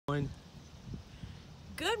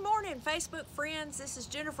Good morning, Facebook friends. This is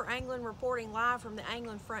Jennifer Anglin reporting live from the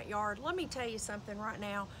Anglin front yard. Let me tell you something right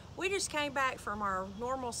now. We just came back from our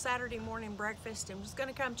normal Saturday morning breakfast and was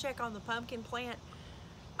going to come check on the pumpkin plant.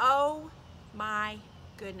 Oh my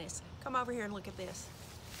goodness. Come over here and look at this.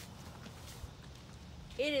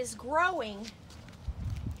 It is growing.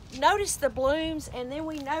 Notice the blooms, and then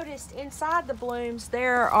we noticed inside the blooms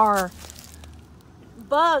there are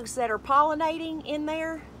bugs that are pollinating in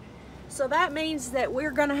there. So that means that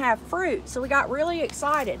we're gonna have fruit. So we got really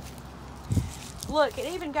excited. Look,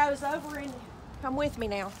 it even goes over in, come with me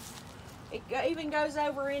now. It even goes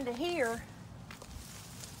over into here.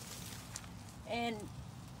 And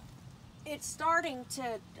it's starting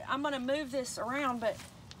to, I'm gonna move this around, but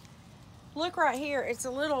look right here. It's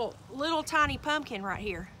a little tiny pumpkin right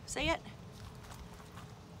here. See it?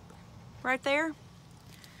 Right there.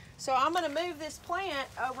 So I'm gonna move this plant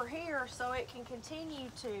over here so it can continue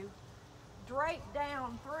to drape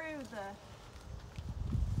down through the,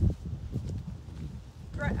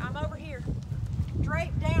 I'm over here,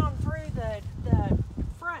 drape down through the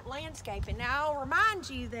front landscaping. Now I'll remind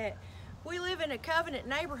you that we live in a Covenant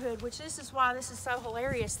neighborhood, which this is why this is so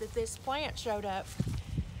hilarious that this plant showed up,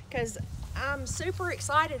 because I'm super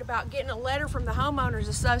excited about getting a letter from the Homeowners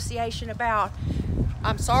Association about,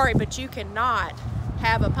 I'm sorry, but you cannot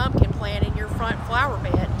have a pumpkin plant in your front flower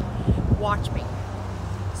bed. Watch me.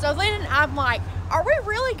 So then I'm like, are we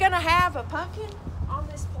really gonna have a pumpkin on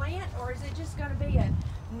this plant, or is it just gonna be a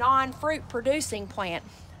non-fruit producing plant?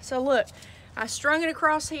 So look, I strung it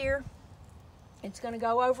across here. It's gonna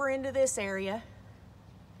go over into this area.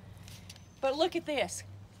 But look at this.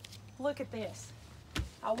 Look at this.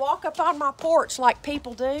 I walk up on my porch like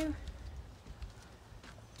people do.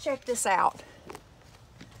 Check this out.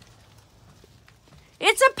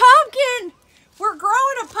 It's a pumpkin! We're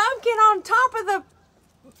growing a pumpkin on top of the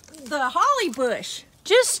holly bush.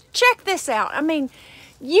 Just check this out. I mean,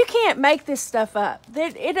 you can't make this stuff up.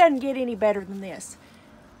 It doesn't get any better than this.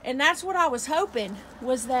 And that's what I was hoping,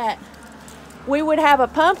 was that we would have a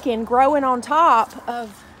pumpkin growing on top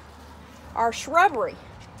of our shrubbery.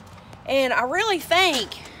 And I really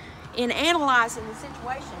think, in analyzing the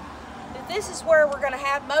situation, that this is where we're going to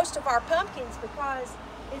have most of our pumpkins, because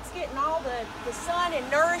it's getting all the sun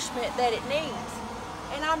and nourishment that it needs.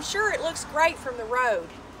 And I'm sure it looks great from the road.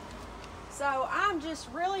 So I'm just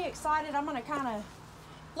really excited. I'm going to kind of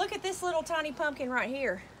look at this little tiny pumpkin right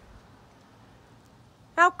here.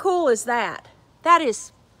 How cool is that? That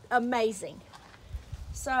is amazing.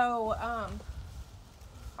 So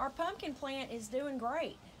our pumpkin plant is doing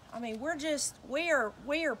great. I mean, we are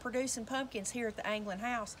producing pumpkins here at the Anglin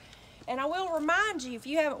house. And I will remind you, if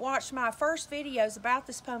you haven't watched my first videos about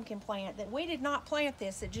this pumpkin plant, that we did not plant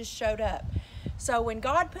this, it just showed up. So when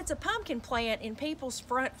God puts a pumpkin plant in people's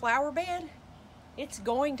front flower bed, it's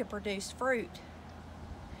going to produce fruit.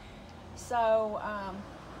 So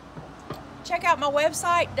check out my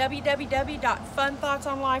website,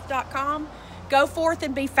 www.funthoughtsonlife.com. Go forth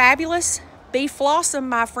and be fabulous. Be flawsome,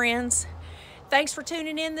 my friends. Thanks for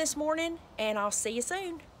tuning in this morning, and I'll see you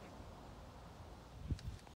soon.